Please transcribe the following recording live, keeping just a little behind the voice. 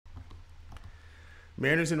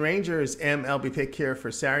Mariners and Rangers MLB pick here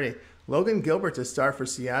for Saturday. Logan Gilbert to start for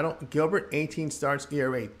Seattle. Gilbert, 18 starts,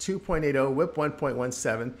 ERA 2.80, whip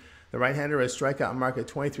 1.17. The right-hander has strikeout mark at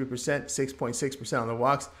 23%, 6.6% on the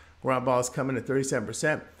walks. Ground balls come in at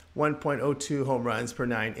 37%, 1.02 home runs per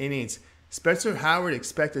 9 innings. Spencer Howard,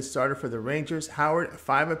 expected starter for the Rangers. Howard,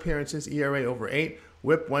 5 appearances, ERA over 8,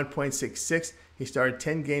 whip 1.66. He started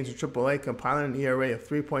 10 games in AAA, compiling an ERA of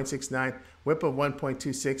 3.69, whip of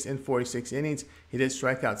 1.26 in 46 innings. He did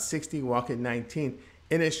strike out 60, walk at 19.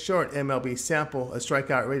 In his short MLB sample, a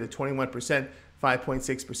strikeout rate of 21%,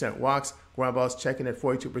 5.6% walks, ground balls checking at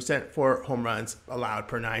 42%, 4 home runs allowed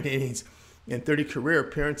per 9 innings. In 30 career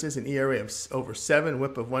appearances, an ERA of over 7,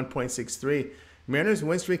 whip of 1.63. Mariners'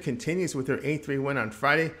 win streak continues with their 8-3 win on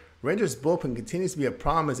Friday. Rangers' bullpen continues to be a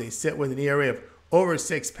problem as they sit with an ERA of over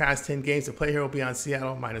 6 past 10 games. The play here will be on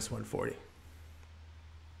Seattle -140.